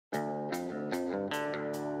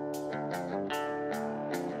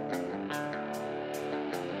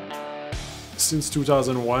Since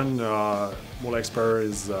 2001, Moulexpert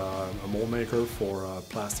is a mold maker for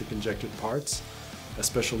plastic injected parts,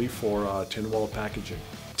 especially for tin wall packaging.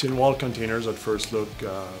 Tin wall containers at first look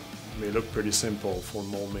may look pretty simple for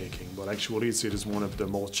mold making, but actually it is one of the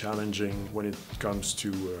most challenging when it comes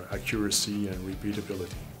to accuracy and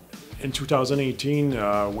repeatability. In 2018,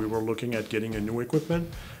 we were looking at getting a new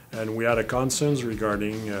equipment, and we had a concerns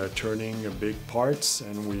regarding turning big parts,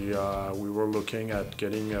 and we were looking at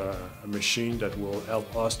getting a machine that will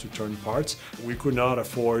help us to turn parts. We could not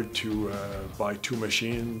afford to buy two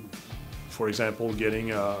machines. For example,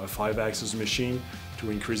 getting a 5-axis machine to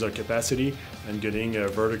increase our capacity and getting a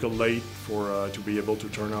vertical lathe to be able to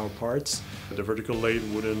turn our parts. The vertical lathe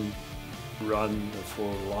wouldn't run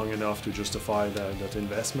for long enough to justify that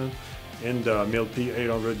investment. In the MILL P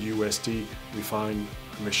 800 UST, we find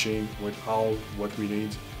a machine with all what we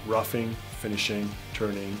need: roughing, finishing,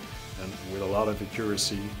 turning, and with a lot of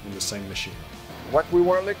accuracy in the same machine. What we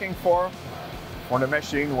were looking for the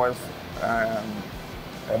machine was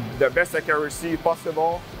the best accuracy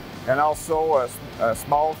possible, and also a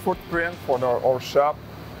small footprint for our shop,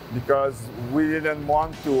 because we didn't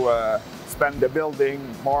want to spend the building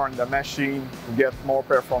more on the machine to get more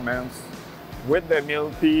performance. With the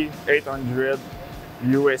MILL P 800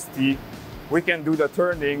 UST, we can do the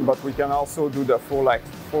turning, but we can also do the full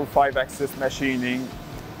 5-axis machining.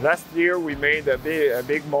 Last year we made a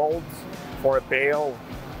big mold for a pail.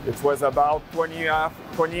 It was about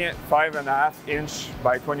 25.5 inch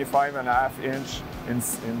by 25.5 inch in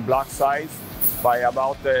block size by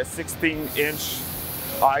about 16-inch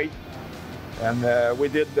height. And we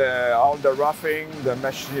did all the roughing, the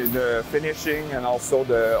finishing, and also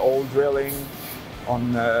the hole drilling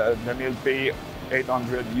on the MILL P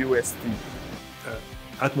 800 UST.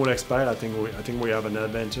 At Moulexpert, I think we have an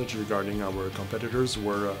advantage regarding our competitors.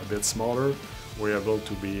 We're a bit smaller. We're able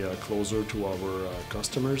to be closer to our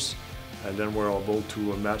customers, and then we're able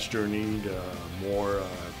to match their need more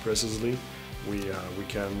precisely. We're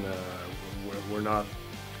not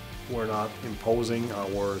imposing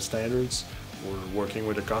our standards. We're working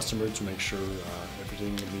with the customer to make sure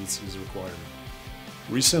everything meets his requirement.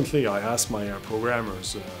 Recently, I asked my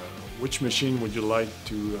programmers, which machine would you like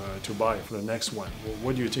to buy for the next one?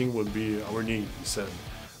 What do you think would be our need? He said,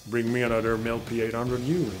 bring me another MILL P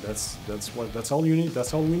 800U. That's all you need.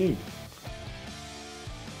 That's all we need.